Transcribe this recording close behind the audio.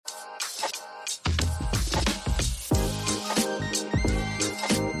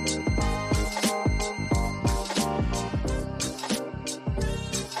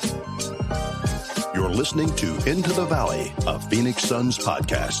listening to Into the Valley, a Phoenix Suns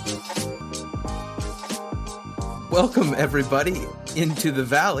podcast. Welcome, everybody, Into the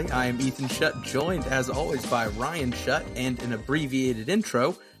Valley. I am Ethan Shutt, joined, as always, by Ryan Shutt and an abbreviated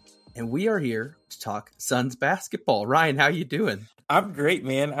intro. And we are here to talk Suns basketball. Ryan, how you doing? I'm great,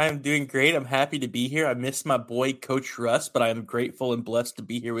 man. I'm doing great. I'm happy to be here. I miss my boy, Coach Russ, but I'm grateful and blessed to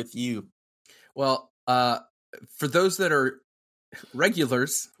be here with you. Well, for those that are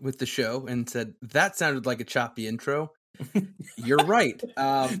regulars with the show and said, that sounded like a choppy intro, you're right.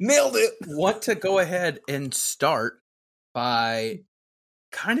 Nailed it. Want to go ahead and start by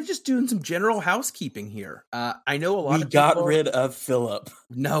kind of just doing some general housekeeping here. I know a lot of people got rid of Philip.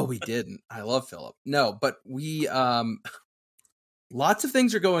 No, we didn't. I love Philip. No, but we lots of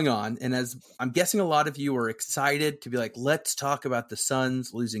things are going on, and as I'm guessing a lot of you are excited to be like, let's talk about the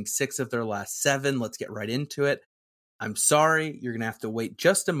Suns losing 6 of their last 7. Let's get right into it. I'm sorry, you're going to have to wait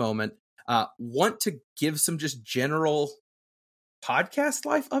just a moment. Want to give some just general podcast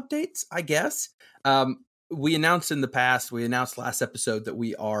life updates, I guess. We announced last episode that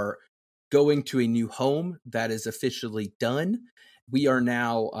we are going to a new home that is officially done. We are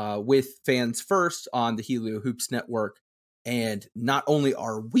now with Fans First on the Helio Hoops Network. And not only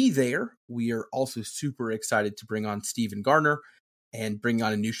are we there, we are also super excited to bring on Steven Gardner and bring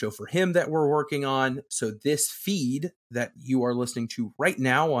on a new show for him that we're working on. So this feed that you are listening to right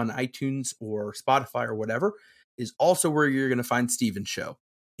now on iTunes or Spotify or whatever is also where you're going to find Steven's show.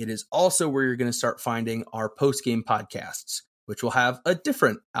 It is also where you're going to start finding our post-game podcasts, which will have a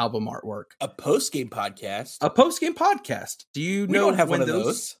different album artwork. A post-game podcast? A post-game podcast. Do you know? We don't have one of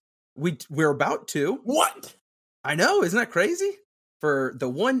those. We're about to. What? I know, isn't that crazy? For the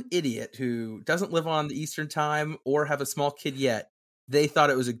one idiot who doesn't live on the Eastern time or have a small kid yet, they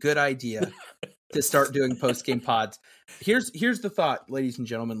thought it was a good idea to start doing post-game pods. Here's the thought, ladies and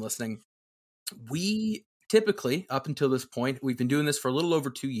gentlemen listening. We typically, up until this point, we've been doing this for a little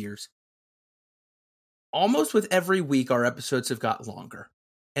over 2 years. Almost with every week, our episodes have got longer.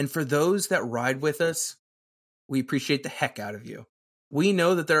 And for those that ride with us, we appreciate the heck out of you. We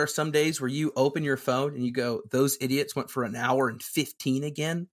know that there are some days where you open your phone and you go, those idiots went for an hour and 15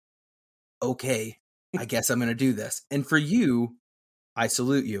 again. Okay, I guess I'm going to do this. And for you, I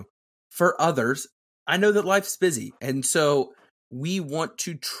salute you. For others, I know that life's busy. And so we want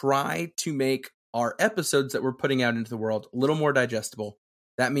to try to make our episodes that we're putting out into the world a little more digestible.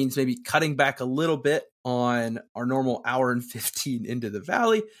 That means maybe cutting back a little bit on our normal hour and 15 Into the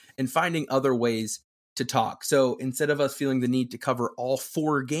Valley and finding other ways to talk. So instead of us feeling the need to cover all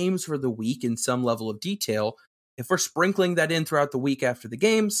 4 games for the week in some level of detail, if we're sprinkling that in throughout the week after the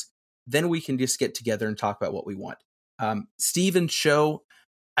games, then we can just get together and talk about what we want. Steven's show,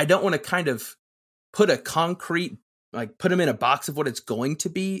 I don't want to kind of put a concrete, put him in a box of what it's going to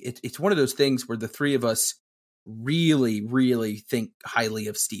be. It's one of those things where the three of us really, really think highly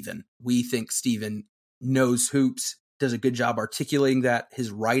of Steven. We think Steven knows hoops, does a good job articulating that.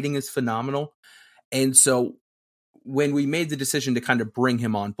 His writing is phenomenal. And so when we made the decision to kind of bring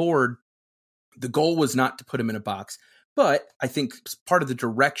him on board, the goal was not to put him in a box. But I think part of the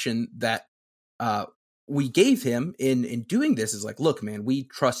direction that we gave him in doing this is like, look, man, we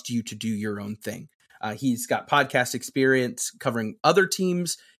trust you to do your own thing. He's got podcast experience covering other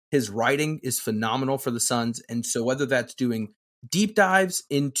teams. His writing is phenomenal for the Suns. And so whether that's doing deep dives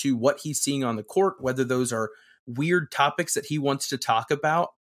into what he's seeing on the court, whether those are weird topics that he wants to talk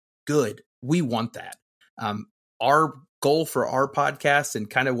about, good. We want that. Our goal for our podcast and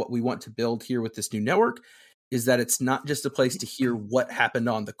kind of what we want to build here with this new network is that it's not just a place to hear what happened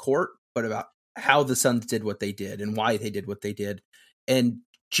on the court, but about how the Suns did what they did and why they did what they did, and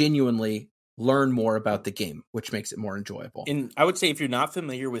genuinely learn more about the game, which makes it more enjoyable. And I would say if you're not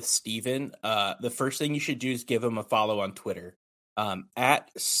familiar with Steven, the first thing you should do is give him a follow on Twitter.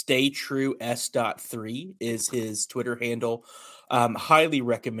 At StayTrueS.3 is his Twitter handle. Highly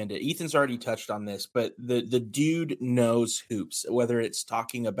recommend it. Ethan's already touched on this, but the dude knows hoops, whether it's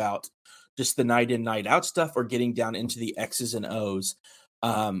talking about just the night in, night out stuff or getting down into the X's and O's.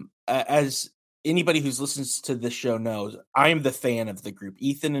 As anybody who's listens to this show knows, I am the fan of the group.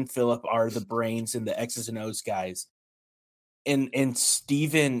 Ethan and Philip are the brains and the X's and O's guys. And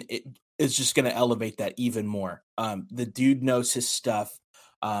Steven is just going to elevate that even more. The dude knows his stuff.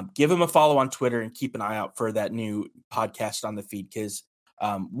 Give him a follow on Twitter and keep an eye out for that new podcast on the feed because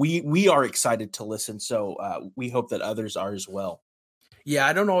we are excited to listen. So we hope that others are as well. Yeah,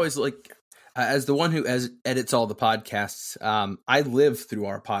 I don't always as the one who edits all the podcasts, I live through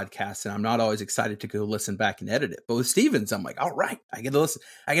our podcasts and I'm not always excited to go listen back and edit it. But with Stevens, I'm like, all right, I get to listen.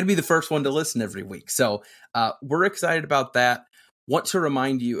 I got to be the first one to listen every week. So we're excited about that. Want to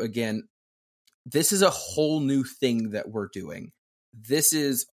remind you again, this is a whole new thing that we're doing. This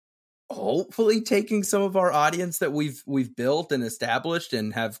is hopefully taking some of our audience that we've built and established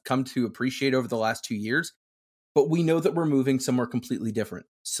and have come to appreciate over the last 2 years. But we know that we're moving somewhere completely different.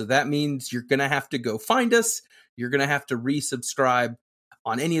 So that means you're going to have to go find us. You're going to have to resubscribe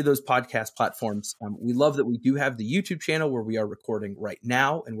on any of those podcast platforms. We love that we do have the YouTube channel where we are recording right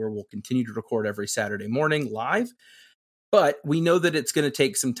now and where we'll continue to record every Saturday morning live. But we know that it's going to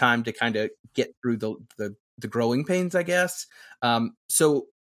take some time to kind of get through the growing pains, I guess. So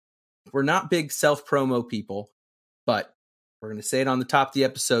we're not big self-promo people, but we're going to say it on the top of the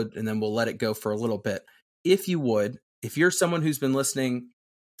episode and then we'll let it go for a little bit. If you would, if you're someone who's been listening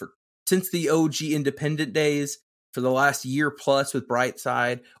since the OG independent days, for the last year plus with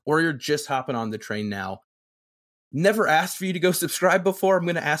Brightside, or you're just hopping on the train now, never asked for you to go subscribe before, I'm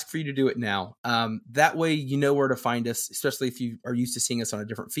going to ask for you to do it now. That way you know where to find us, especially if you are used to seeing us on a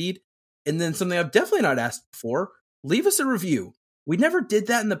different feed. And then something I've definitely not asked before, leave us a review. We never did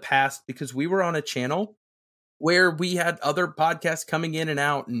that in the past because we were on a channel where we had other podcasts coming in and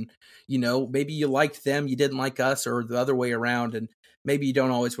out, and, you know, maybe you liked them, you didn't like us, or the other way around, and maybe you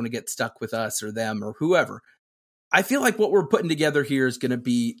don't always want to get stuck with us or them or whoever. I feel like what we're putting together here is going to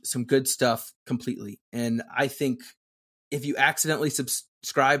be some good stuff completely. And I think if you accidentally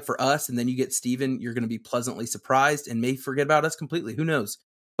subscribe for us and then you get Steven, you're going to be pleasantly surprised and may forget about us completely. Who knows?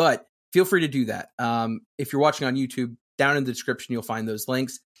 But feel free to do that. If you're watching on YouTube, down in the description, you'll find those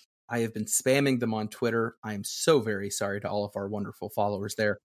links. I have been spamming them on Twitter. I am so very sorry to all of our wonderful followers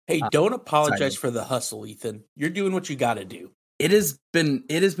there. Hey, don't apologize for the hustle, Ethan. You're doing what you got to do. It has been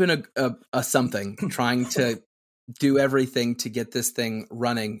a something trying to do everything to get this thing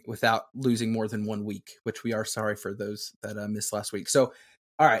running without losing more than 1 week, which we are sorry for those that missed last week. So,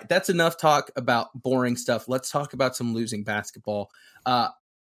 all right, that's enough talk about boring stuff. Let's talk about some losing basketball.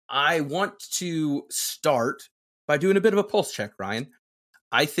 I want to start by doing a bit of a pulse check, Ryan.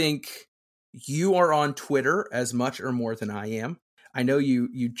 I think you are on Twitter as much or more than I am. I know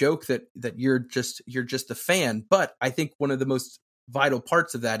you joke that you're just a fan, but I think one of the most vital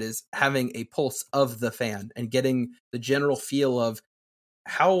parts of that is having a pulse of the fan and getting the general feel of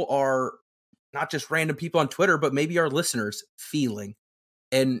how are not just random people on Twitter, but maybe our listeners feeling.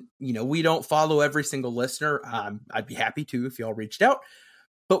 And, you know, we don't follow every single listener. I'd be happy to if y'all reached out.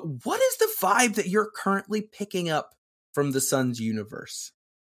 But what is the vibe that you're currently picking up from the Suns universe?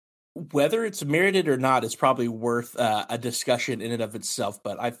 Whether it's merited or not is probably worth a discussion in and of itself,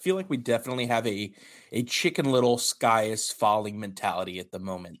 but I feel like we definitely have a Chicken Little sky is falling mentality at the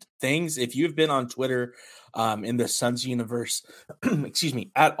moment. Things, if you've been on Twitter in the Suns universe, excuse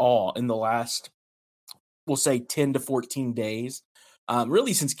me, at all in the last, we'll say 10 to 14 days,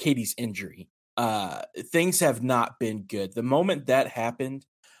 really since Katie's injury, things have not been good. The moment that happened,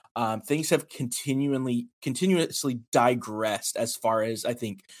 things have continuously digressed as far as I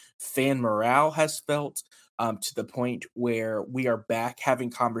think fan morale has felt, to the point where we are back having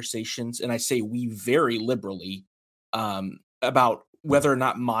conversations, and I say we very liberally, about whether or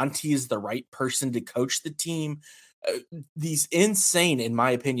not Monty is the right person to coach the team. These insane, in my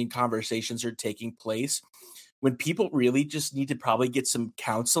opinion, conversations are taking place when people really just need to probably get some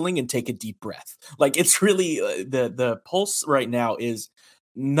counseling and take a deep breath. Like, it's really the pulse right now is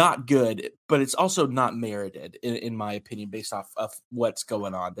not good, but it's also not merited in my opinion, based off of what's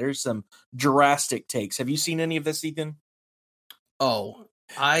going on. There's some drastic takes. Have you seen any of this, Ethan? Oh,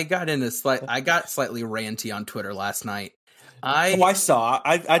 I got slightly ranty on Twitter last night. I saw.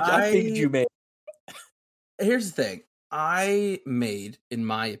 I figured you made. Here's the thing. I made, in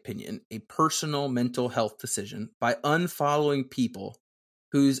my opinion, a personal mental health decision by unfollowing people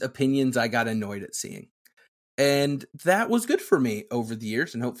whose opinions I got annoyed at seeing. And that was good for me over the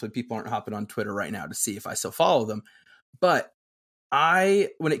years. And hopefully people aren't hopping on Twitter right now to see if I still follow them. But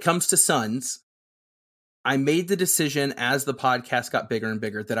when it comes to Suns, I made the decision as the podcast got bigger and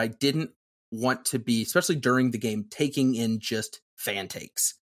bigger that I didn't want to be, especially during the game, taking in just fan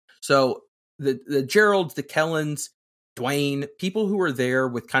takes. So the Geralds, the Kellens, Dwayne, people who are there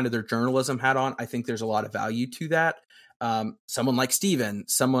with kind of their journalism hat on, I think there's a lot of value to that. Someone like Steven,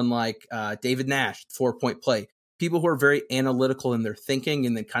 someone like David Nash, 4 Point Play, people who are very analytical in their thinking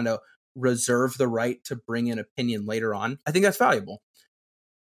and then kind of reserve the right to bring an opinion later on. I think that's valuable.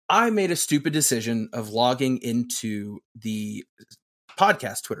 I made a stupid decision of logging into the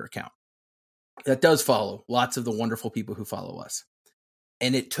podcast Twitter account that does follow lots of the wonderful people who follow us.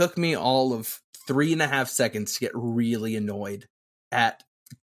 And it took me all of 3.5 seconds to get really annoyed at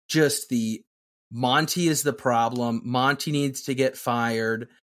just the Monty is the problem. Monty needs to get fired.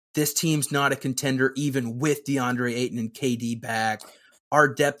 This team's not a contender, even with DeAndre Ayton and KD back.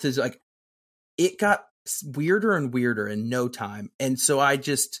 Our depth is like, it got weirder and weirder in no time. And so I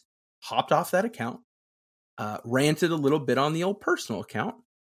just hopped off that account, ranted a little bit on the old personal account,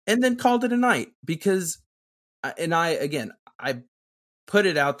 and then called it a night because, I put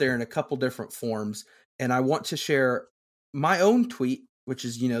it out there in a couple different forms, and I want to share my own tweet, which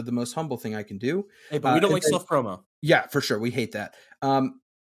is, the most humble thing I can do. Hey, but we don't like self-promo. Yeah, for sure. We hate that.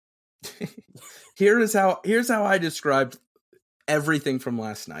 Here's how I described everything from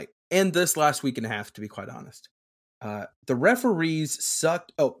last night and this last week and a half, to be quite honest. The referees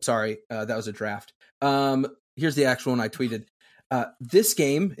sucked. Oh, sorry. That was a draft. Here's the actual one I tweeted. This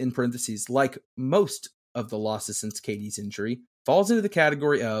game, in parentheses, like most of the losses since KD's injury, falls into the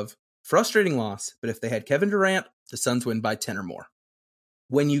category of frustrating loss, but if they had Kevin Durant, the Suns win by 10 or more.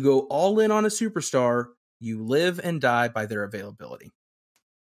 When you go all in on a superstar, you live and die by their availability.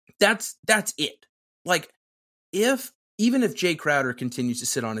 That's it. Like, even if Jay Crowder continues to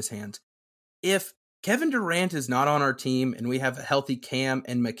sit on his hands, if Kevin Durant is not on our team and we have a healthy Cam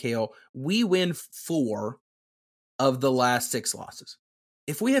and Mikal, we win 4 of the last 6 losses.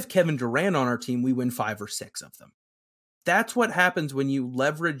 If we have Kevin Durant on our team, we win 5 or 6 of them. That's what happens when you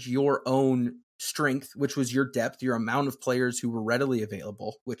leverage your own strength, which was your depth, your amount of players who were readily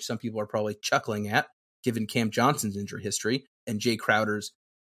available, which some people are probably chuckling at, given Cam Johnson's injury history and Jay Crowder's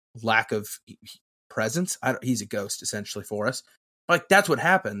lack of presence. He's a ghost essentially for us. Like, that's what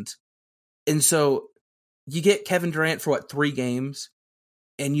happened. And so you get Kevin Durant for 3 games,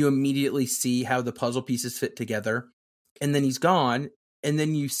 and you immediately see how the puzzle pieces fit together, and then he's gone, and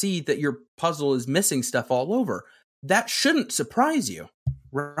then you see that your puzzle is missing stuff all over. That shouldn't surprise you,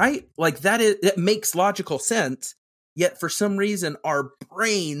 right? Like, that makes logical sense, yet for some reason our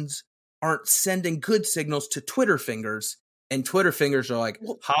brains aren't sending good signals to Twitter fingers. And Twitter fingers are like,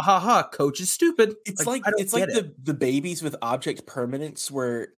 ha ha ha, coach is stupid. It's like the babies with object permanence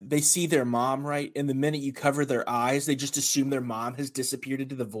where they see their mom, right? And the minute you cover their eyes, they just assume their mom has disappeared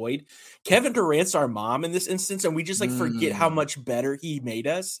into the void. Kevin Durant's our mom in this instance, and we just forget how much better he made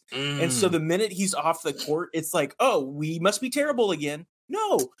us. And so the minute he's off the court, it's like, oh, we must be terrible again.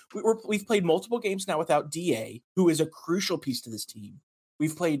 No, we've played multiple games now without DA, who is a crucial piece to this team.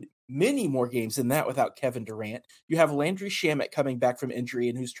 We've played many more games than that without Kevin Durant. You have Landry Shamet coming back from injury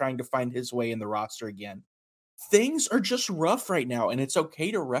and who's trying to find his way in the roster again. Things are just rough right now, and it's okay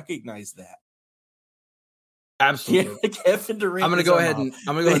to recognize that. Absolutely. Yeah, Kevin Durant. I'm going to go ahead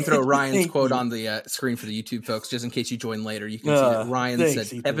and throw Ryan's quote on the screen for the YouTube folks, just in case you join later. You can see that Ryan said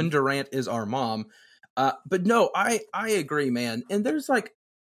Ethan. Kevin Durant is our mom. But no, I agree, man. And there's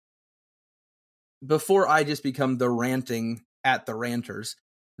before I just become the ranting at the ranters,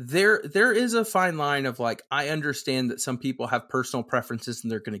 there is a fine line of I understand that some people have personal preferences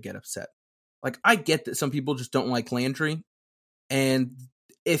and they're going to get upset. I get that some people just don't like Landry, and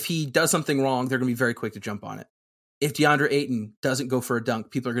if he does something wrong, they're going to be very quick to jump on it. If DeAndre Ayton doesn't go for a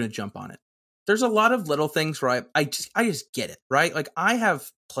dunk, people are going to jump on it. There's a lot of little things where I just get it, right? I have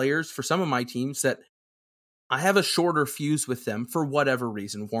players for some of my teams that I have a shorter fuse with them for whatever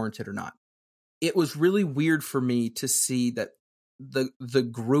reason, warranted or not. It was really weird for me to see that the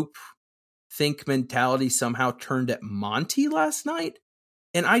group think mentality somehow turned at Monty last night.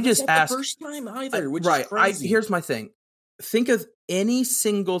 And I just asked, the first time either, which is crazy. Here's my thing. Think of any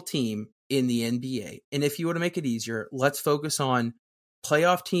single team in the NBA. And if you want to make it easier, let's focus on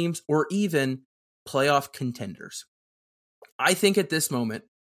playoff teams or even playoff contenders. I think at this moment,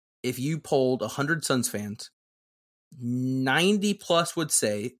 if you polled 100 Suns fans, 90 plus would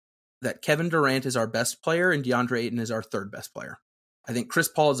say that Kevin Durant is our best player and DeAndre Ayton is our third best player. I think Chris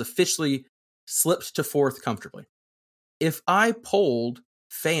Paul has officially slipped to 4th comfortably. If I polled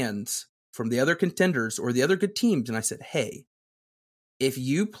fans from the other contenders or the other good teams and I said, hey, if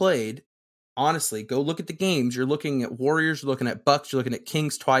you played, honestly, go look at the games. You're looking at Warriors, you're looking at Bucks, you're looking at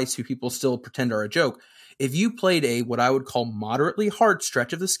Kings twice, who people still pretend are a joke. If you played what I would call moderately hard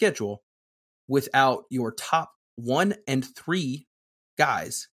stretch of the schedule without your top 1 and 3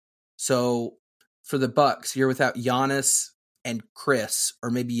 guys, so for the Bucks, you're without Giannis and Chris,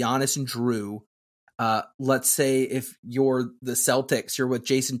 or maybe Giannis and Drew. Let's say if you're the Celtics, you're with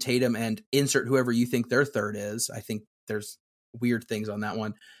Jason Tatum and insert whoever you think their third is. I think there's weird things on that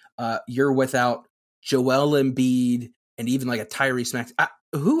one. You're without Joel Embiid and even a Tyrese Maxey.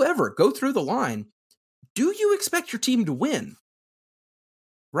 Whoever, go through the line. Do you expect your team to win?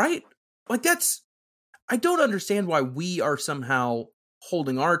 Right? I don't understand why we are somehow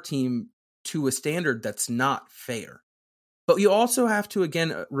holding our team to a standard that's not fair. But you also have to,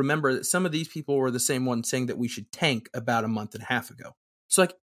 again, remember that some of these people were the same ones saying that we should tank about a month and a half ago. So,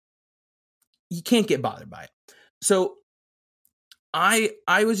 you can't get bothered by it. So, I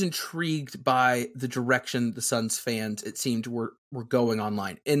was intrigued by the direction the Suns fans, it seemed, were going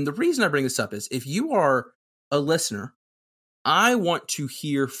online. And the reason I bring this up is if you are a listener, I want to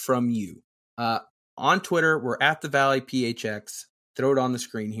hear from you. On Twitter, we're at the Valley PHX. Throw it on the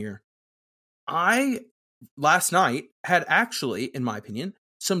screen here. I, last night, had actually, in my opinion,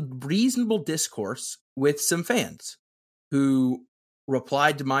 some reasonable discourse with some fans who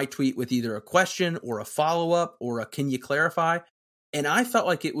replied to my tweet with either a question or a follow-up or a can you clarify? And I felt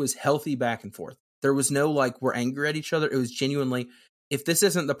like it was healthy back and forth. There was no like we're angry at each other. It was genuinely, if this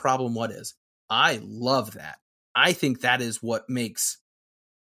isn't the problem, what is? I love that. I think that is what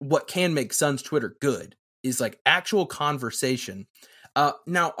can make Suns Twitter good, is like actual conversation.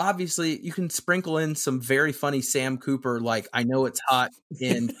 Now, obviously, you can sprinkle in some very funny Sam Cooper, like, I know it's hot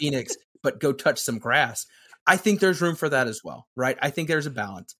in Phoenix, but go touch some grass. I think there's room for that as well, right? I think there's a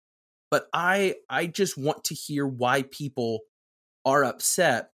balance. But I just want to hear why people are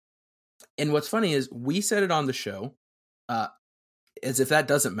upset. And what's funny is we said it on the show, as if that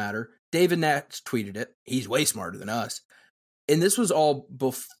doesn't matter. David Nats tweeted it. He's way smarter than us. And this was all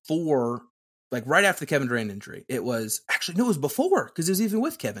before, like right after the Kevin Durant injury. It was before, because it was even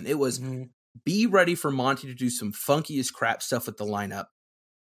with Kevin. It was be ready for Monty to do some funky as crap stuff with the lineup,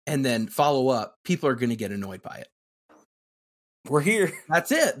 and then follow up. People are going to get annoyed by it. We're here.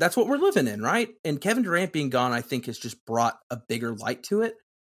 That's it. That's what we're living in, right? And Kevin Durant being gone, I think, has just brought a bigger light to it.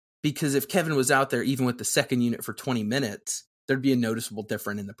 Because if Kevin was out there, even with the second unit for 20 minutes, there'd be a noticeable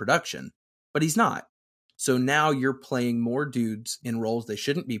difference in the production. But he's not. So now you're playing more dudes in roles they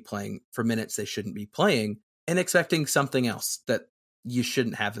shouldn't be playing for minutes they shouldn't be playing, and expecting something else that you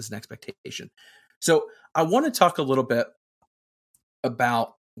shouldn't have as an expectation. So I want to talk a little bit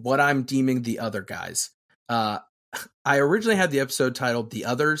about what I'm deeming the other guys. I originally had the episode titled The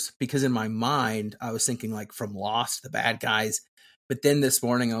Others because in my mind, I was thinking like from Lost, the bad guys. But then this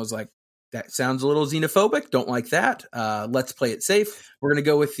morning I was like, that sounds a little xenophobic. Don't like that. Let's play it safe. We're going to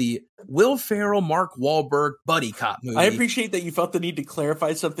go with the Will Ferrell, Mark Wahlberg buddy cop movie. I appreciate that you felt the need to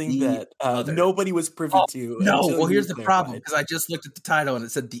clarify something that nobody was privy to. No, well, here's the problem, because I just looked at the title and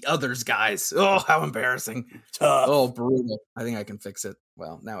it said The Others guys. Oh, how embarrassing. Tough. Oh, brutal. I think I can fix it.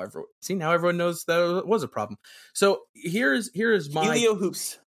 Well, now everyone knows that it was a problem. So here's my Helio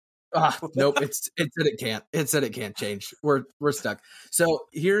Hoops. Nope, it said it can't. It said it can't change. We're stuck. So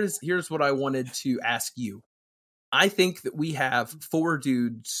here's what I wanted to ask you. I think that we have 4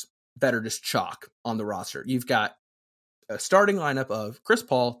 dudes that are just chalk on the roster. You've got a starting lineup of Chris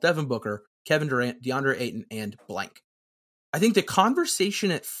Paul, Devin Booker, Kevin Durant, DeAndre Ayton, and blank. I think the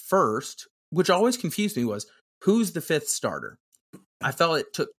conversation at first, which always confused me, was who's the 5th starter? I felt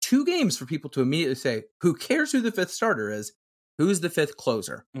it took 2 games for people to immediately say, who cares who the 5th starter is? Who's the 5th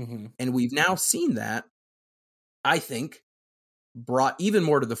closer? Mm-hmm. And we've now seen that, I think, brought even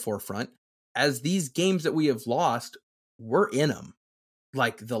more to the forefront as these games that we have lost, we're in them.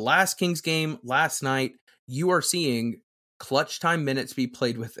 Like the last Kings game last night, you are seeing clutch time minutes be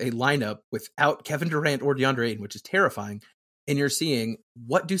played with a lineup without Kevin Durant or DeAndre Ayton, which is terrifying. And you're seeing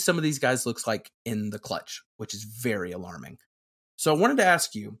what do some of these guys look like in the clutch, which is very alarming. So I wanted to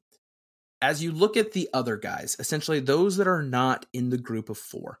ask you, as you look at the other guys, essentially those that are not in the group of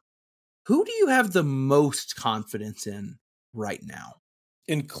 4, who do you have the most confidence in right now?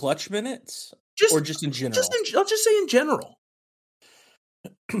 In clutch minutes? Or just in general? I'll just say in general.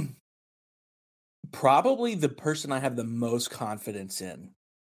 Probably the person I have the most confidence in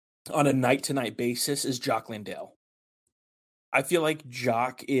on a night-to-night basis is Jock Landale. I feel like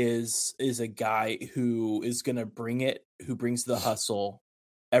Jock is a guy who is going to bring it, who brings the hustle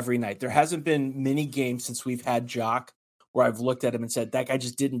every night. There hasn't been many games since we've had Jock where I've looked at him and said, that guy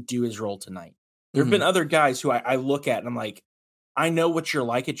just didn't do his role tonight. There have been other guys who I look at and I'm like, I know what you're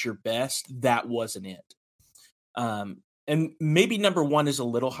like at your best. That wasn't it. And maybe number 1 is a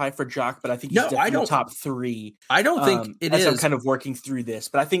little high for Jock, but I think he's definitely top 3. I don't think it is. I'm kind of working through this,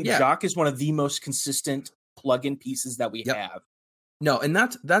 but I think Jock is one of the most consistent plug-in pieces that we have. No, and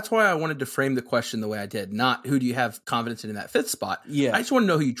that's why I wanted to frame the question the way I did, not who do you have confidence in that 5th spot. Yeah. I just want to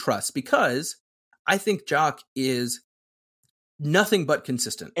know who you trust, because I think Jock is nothing but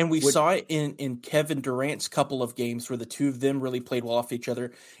consistent. And we saw it in Kevin Durant's couple of games where the two of them really played well off each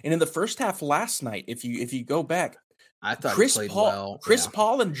other. And in the first half last night, if you go back, I thought Chris he played Paul, well. Chris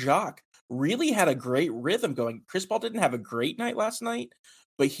Paul and Jock really had a great rhythm going. Chris Paul didn't have a great night last night,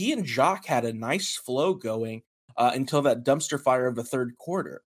 but he and Jock had a nice flow going until that dumpster fire of the third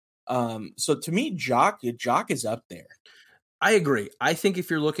quarter. So to me, Jock is up there. I agree. I think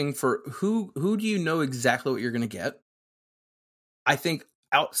if you're looking for who do you know exactly what you're going to get? I think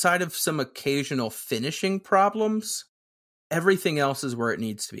outside of some occasional finishing problems, Everything else is where it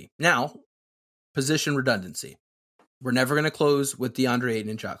needs to be. Now, position redundancy. We're never going to close with DeAndre Ayton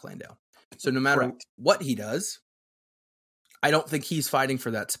and Jock Landale. So no matter what he does, I don't think he's fighting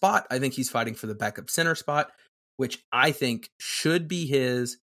for that spot. I think he's fighting for the backup center spot, which I think should be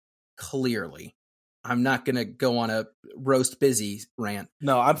his clearly. I'm not going to go on a roast Busy rant.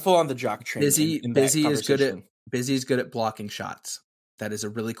 No, I'm full on the Jock train. Busy is good at blocking shots. That is a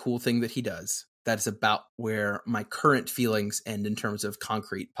really cool thing that he does. That is about where my current feelings end in terms of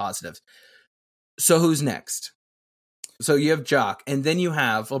concrete positives. So who's next? So you have Jock, and then you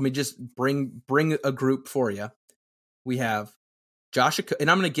have, let me just bring a group for you. We have Josh, and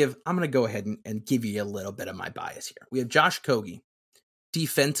I'm going to go ahead and give you a little bit of my bias here. We have Josh Okogie.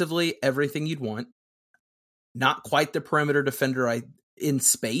 Defensively, everything you'd want. Not quite the perimeter defender in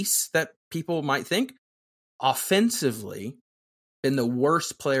space that people might think. Offensively, been the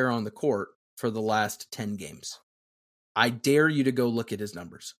worst player on the court for the last 10 games. I dare you to go look at his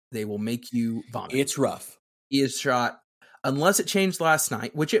numbers. They will make you vomit. It's rough. He is shot, unless it changed last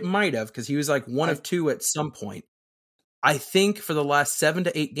night, which it might have, because he was like 1 of 2 at some point. I think for the last 7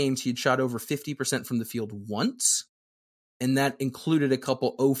 to 8 games, he had shot over 50% from the field once, and that included a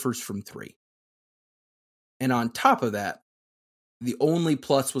couple offers from 3. And on top of that, the only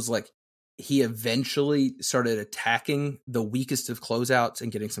plus was like he eventually started attacking the weakest of closeouts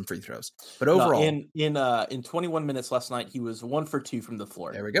and getting some free throws. But overall, in 21 minutes last night, he was 1 for 2 from the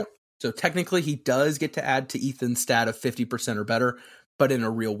floor. There we go. So technically, he does get to add to Ethan's stat of 50% or better, but in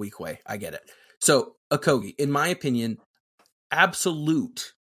a real weak way. I get it. So Okogie, in my opinion,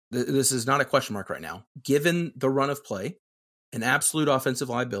 absolute. This is not a question mark right now. Given the run of play, an absolute offensive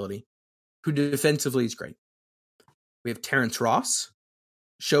liability, who defensively is great. We have Terrence Ross,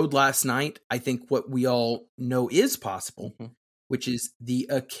 showed last night, I think what we all know is possible, which is the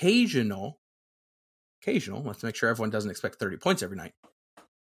occasional, let's make sure everyone doesn't expect 30 points every night,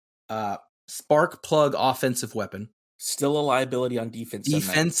 spark plug offensive weapon. Still a liability on defense.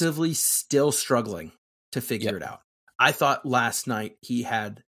 Defensively still struggling to figure it out. I thought last night he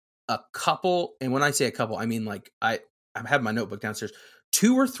had a couple, and when I say a couple, I mean like I have my notebook downstairs,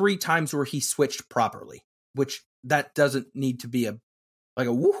 2 or 3 times where he switched properly, which that doesn't need to be a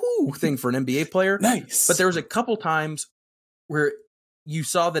woohoo thing for an NBA player. Nice. But there was a couple times where you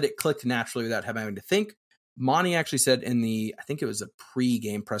saw that it clicked naturally without having to think. Monty actually said I think it was a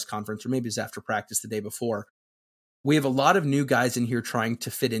pre-game press conference, or maybe it was after practice the day before, we have a lot of new guys in here trying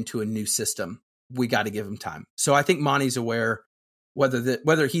to fit into a new system. We got to give them time. So I think Monty's aware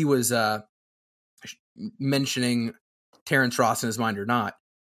whether he was mentioning Terrence Ross in his mind or not.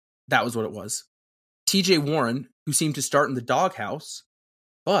 That was what it was. TJ Warren, who seemed to start in the doghouse,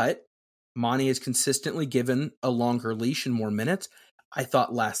 but Monty has consistently given a longer leash and more minutes. I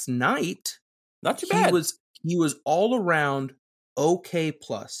thought last night, not too bad. He was all around okay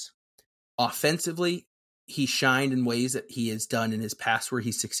plus. Offensively, he shined in ways that he has done in his past where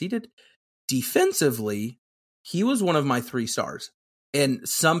he succeeded. Defensively, he was one of my 3 stars. And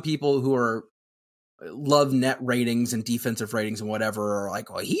some people who love net ratings and defensive ratings and whatever are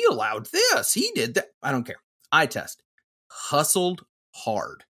like, well, he allowed this, he did that. I don't care. Eye test. Hustled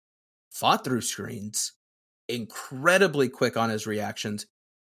hard. Fought through screens. Incredibly quick on his reactions.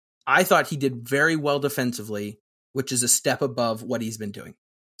 I thought he did very well defensively, which is a step above what he's been doing.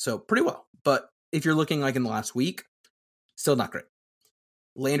 So pretty well. But if you're looking like in the last week, still not great.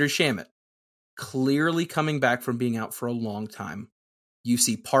 Landry Shamet, clearly coming back from being out for a long time. You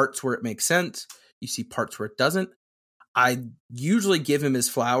see parts where it makes sense. You see parts where it doesn't. I usually give him his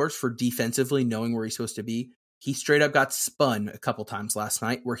flowers for defensively knowing where he's supposed to be. He straight up got spun a couple times last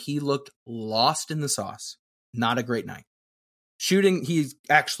night where he looked lost in the sauce. Not a great night. Shooting, he's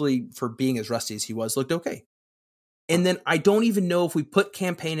actually, for being as rusty as he was, looked okay. And then I don't even know if we put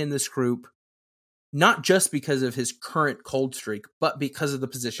Campaign in this group, not just because of his current cold streak, but because of the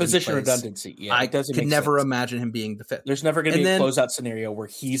position redundancy. Yeah, I could never imagine him being the 5th. There's never going to be a closeout scenario where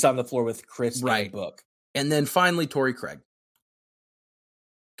he's on the floor with Chris and Book. And then finally, Torrey Craig.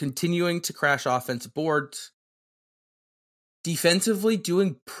 Continuing to crash offensive boards. Defensively,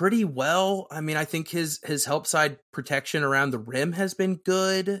 doing pretty well. I mean, I think his help side protection around the rim has been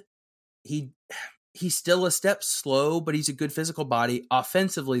good. He's still a step slow, but he's a good physical body.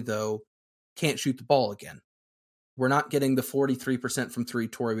 Offensively, though, can't shoot the ball again. We're not getting the 43% from 3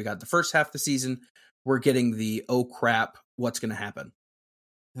 Torrey we got the first half of the season. We're getting the, oh crap, what's going to happen?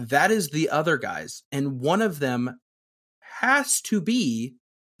 That is the other guys. And one of them has to be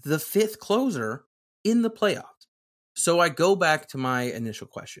the 5th closer in the playoffs. So I go back to my initial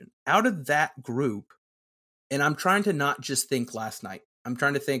question. Out of that group, and I'm trying to not just think last night, I'm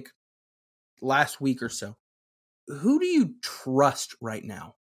trying to think last week or so, who do you trust right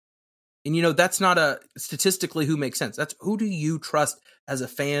now? And, you know, that's not a statistically who makes sense. That's who do you trust as a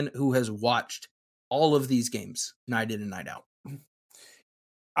fan who has watched all of these games night in and night out?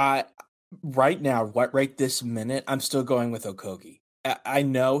 Right now, right this minute, I'm still going with Okogie. I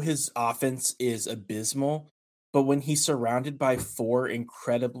know his offense is abysmal, but when he's surrounded by 4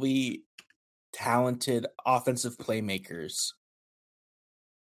 incredibly talented offensive playmakers,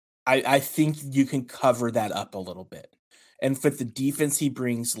 I think you can cover that up a little bit. And for the defense he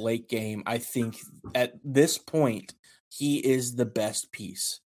brings late game, I think at this point, he is the best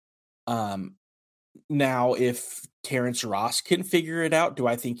piece. Now, if Terrence Ross can figure it out, do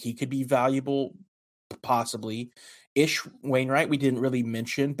I think he could be valuable? Possibly. Ish Wainwright, we didn't really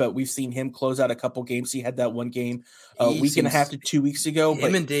mention, but we've seen him close out a couple games. He had that one game a week and a half to 2 weeks ago.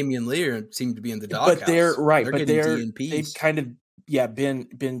 Him and Damian Lear seem to be in the doghouse. But they're right. They're but getting they've kind of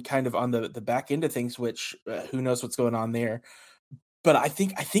been kind of on the back end of things, which who knows what's going on there. But I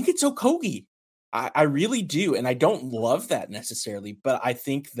think it's Okogie. I really do, and I don't love that necessarily, but I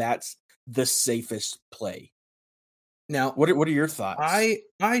think that's the safest play. Now, what are your thoughts?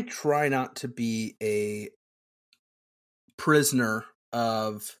 I try not to be a prisoner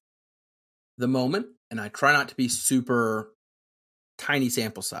of the moment, and I try not to be super tiny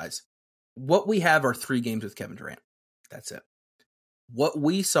sample size. What we have are 3 games with Kevin Durant. That's it. What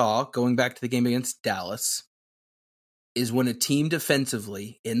we saw going back to the game against Dallas is when a team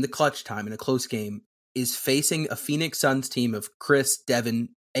defensively in the clutch time in a close game is facing a Phoenix Suns team of Chris, Devin,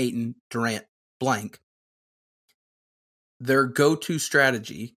 Ayton, Durant, blank, their go-to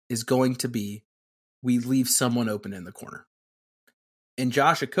strategy is going to be we leave someone open in the corner. And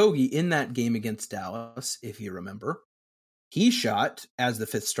Josh Okogie in that game against Dallas, if you remember, he shot, as the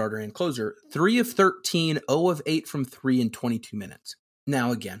 5th starter and closer, 3 of 13, 0 of 8 from 3 in 22 minutes.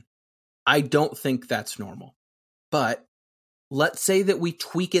 Now, again, I don't think that's normal. But let's say that we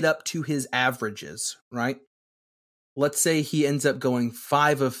tweak it up to his averages, right? Let's say he ends up going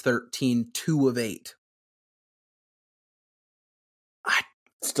 5 of 13, 2 of 8. I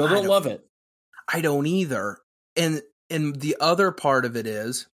still don't love it. I don't either. And the other part of it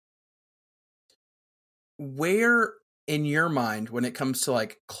is, where in your mind, when it comes to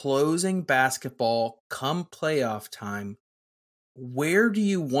like closing basketball come playoff time, where do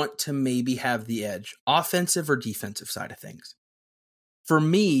you want to maybe have the edge, offensive or defensive side of things? For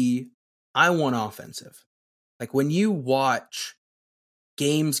me, I want offensive. Like when you watch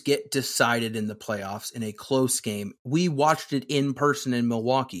games get decided in the playoffs in a close game, we watched it in person in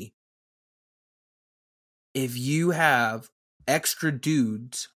Milwaukee. If you have extra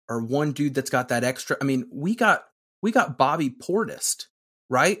dudes or one dude that's got that extra, I mean, we got Bobby Portis,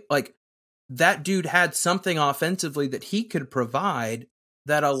 right? Like that dude had something offensively that he could provide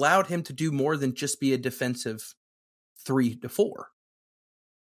that allowed him to do more than just be a defensive 3 to 4.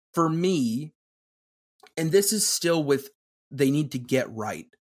 For me, and this is still with, they need to get right.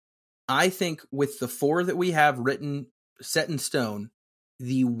 I think with the 4 that we have written, set in stone,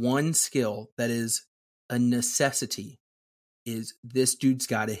 the one skill that is a necessity is this dude's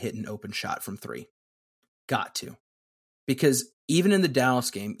got to hit an open shot from 3. Got to. Because even in the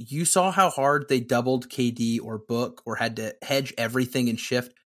Dallas game, you saw how hard they doubled KD or Book or had to hedge everything and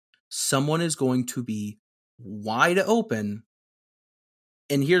shift. Someone is going to be wide open.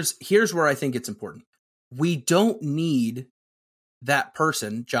 And here's where I think it's important. We don't need that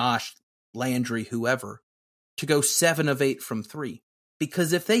person, Josh, Landry, whoever, to go 7 of 8 from 3.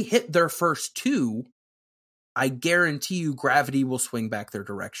 Because if they hit their first 2, I guarantee you gravity will swing back their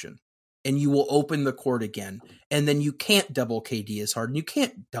direction. And you will open the court again. And then you can't double KD as hard. And you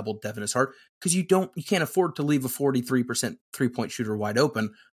can't double Devin as hard. Because you can't afford to leave a 43% 3-point shooter wide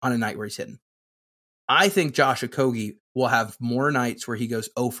open on a night where he's hitting. I think Josh Okogie will have more nights where he goes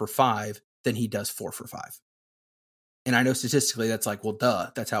 0 for 5 than he does 4 for 5. And I know statistically that's like, well,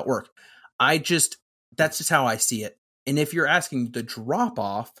 duh, that's how it works. That's just how I see it. And if you're asking the drop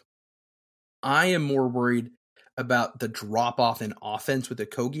off, I am more worried about the drop off in offense with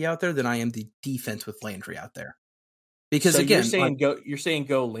Okogie out there than I am the defense with Landry out there. Because so again, you're saying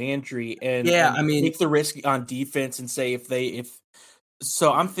go Landry and I mean, take the risk on defense and say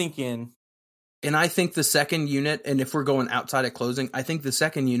so I'm thinking. And I think the second unit, and if we're going outside at closing, I think the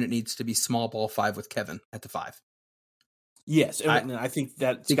second unit needs to be small ball 5 with Kevin at the 5. Yes, I think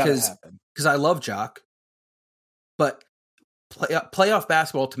that's got to happen. Because I love Jock, but playoff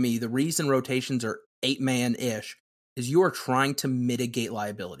basketball to me, the reason rotations are 8-man-ish is you are trying to mitigate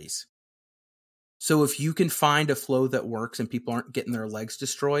liabilities. So if you can find a flow that works and people aren't getting their legs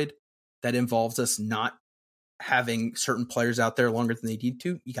destroyed, that involves us not having certain players out there longer than they need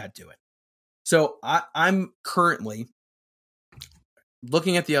to, you got to do it. So I'm currently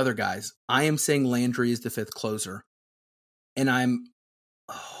looking at the other guys. I am saying Landry is the 5th closer. And I'm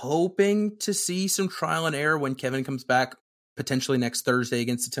hoping to see some trial and error when Kevin comes back, potentially next Thursday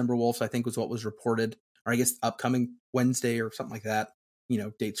against the Timberwolves, I think was what was reported. Or I guess upcoming Wednesday or something like that.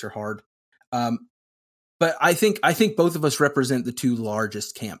 Dates are hard. But I think both of us represent the 2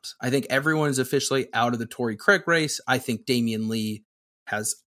 largest camps. I think everyone is officially out of the Torrey Craig race. I think Damian Lee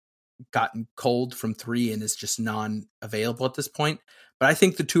has gotten cold from 3 and is just non-available at this point. But I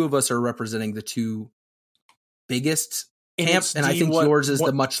think the 2 of us are representing the 2 biggest camps, and I think yours is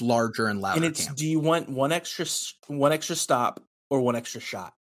the much larger and louder camp. Do you want one extra stop or one extra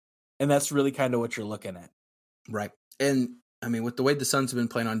shot? And that's really kind of what you're looking at. Right. And I mean, with the way the Suns have been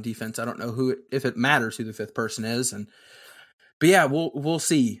playing on defense, I don't know if it matters who the 5th person is. But yeah, we'll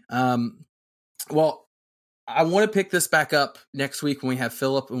see. Well, I want to pick this back up next week when we have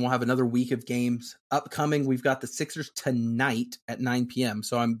Philip, and we'll have another week of games upcoming. We've got the Sixers tonight at 9 p.m.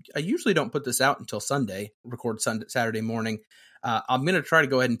 So I usually don't put this out until Sunday, record Saturday morning. I'm going to try to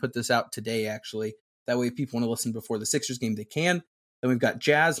go ahead and put this out today, actually. That way, if people want to listen before the Sixers game, they can. Then we've got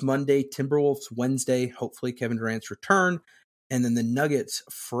Jazz Monday, Timberwolves Wednesday, hopefully Kevin Durant's return. And then the Nuggets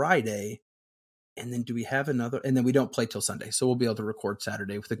Friday. And then do we have another? And then we don't play till Sunday. So we'll be able to record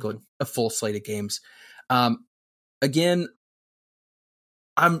Saturday with a full slate of games. Again,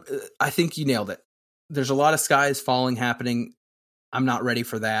 I think you nailed it. There's a lot of skies falling happening. I'm not ready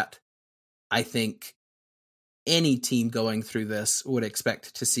for that. I think any team going through this would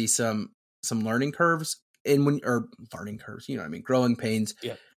expect to see some learning curves growing pains.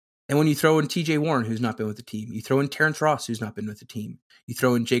 Yeah. And when you throw in TJ Warren, who's not been with the team, you throw in Terrence Ross, who's not been with the team, you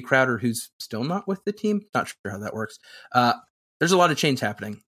throw in Jay Crowder, who's still not with the team. Not sure how that works. There's a lot of change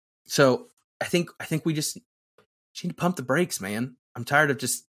happening. So I think we just need to pump the brakes, man. I'm tired of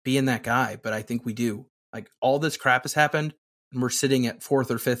just being that guy, but I think we do. Like, all this crap has happened, and we're sitting at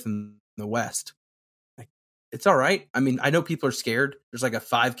 4th or 5th in the West. Like, it's all right. I mean, I know people are scared. There's like a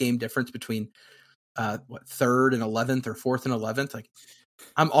 5-game difference between 3rd and 11th or 4th and 11th. Like,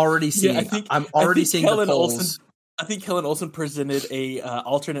 I'm already seeing. I think seeing the polls. I think Kellen Olson presented a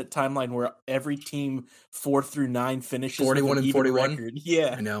alternate timeline where every team 4 through 9 finishes 41 and 41. Record.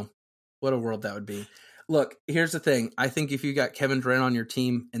 Yeah, I know. What a world that would be. Look, here's the thing. I think if you got Kevin Durant on your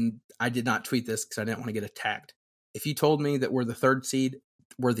team, and I did not tweet this because I didn't want to get attacked. If you told me that we're the 3rd seed,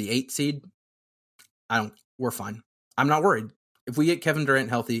 we're the 8th seed, we're fine. I'm not worried. If we get Kevin Durant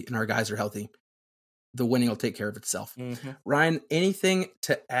healthy and our guys are healthy, the winning will take care of itself. Mm-hmm. Ryan, anything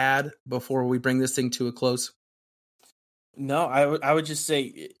to add before we bring this thing to a close? No, I would just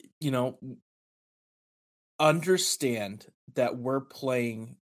say, understand that we're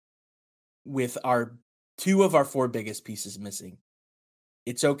playing with our 2 of our 4 biggest pieces missing.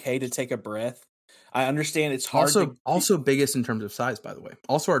 It's okay to take a breath. I understand it's hard. Also biggest in terms of size, by the way.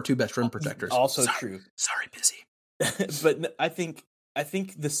 Also our 2 best rim protectors. Also true. Sorry, busy. But I think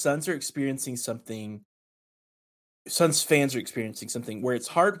the Suns are experiencing something. Suns fans are experiencing something where it's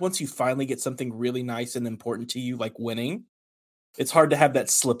hard once you finally get something really nice and important to you, like winning. It's hard to have that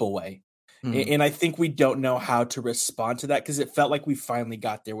slip away. Mm-hmm. And I think we don't know how to respond to that because it felt like we finally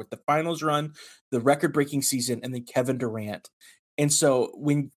got there with the finals run, the record-breaking season, and then Kevin Durant. And so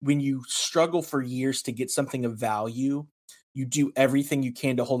when you struggle for years to get something of value, you do everything you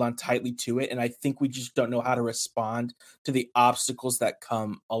can to hold on tightly to it. And I think we just don't know how to respond to the obstacles that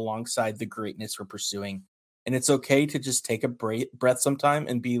come alongside the greatness we're pursuing. And it's okay to just take a breath sometime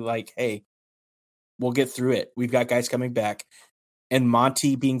and be like, hey, we'll get through it. We've got guys coming back. And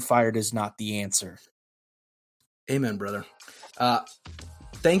Monty being fired is not the answer. Amen, brother.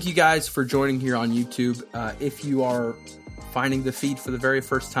 Thank you guys for joining here on YouTube. If you are finding the feed for the very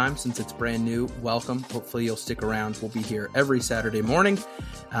first time, since it's brand new, welcome. Hopefully you'll stick around. We'll be here every Saturday morning,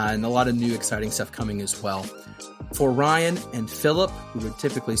 and a lot of new exciting stuff coming as well. For Ryan and Philip, who would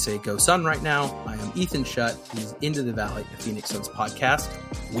typically say Go Sun right now, I am Ethan Shutt. He's Into the Valley, a Phoenix Suns podcast.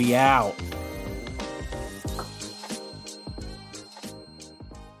 We out.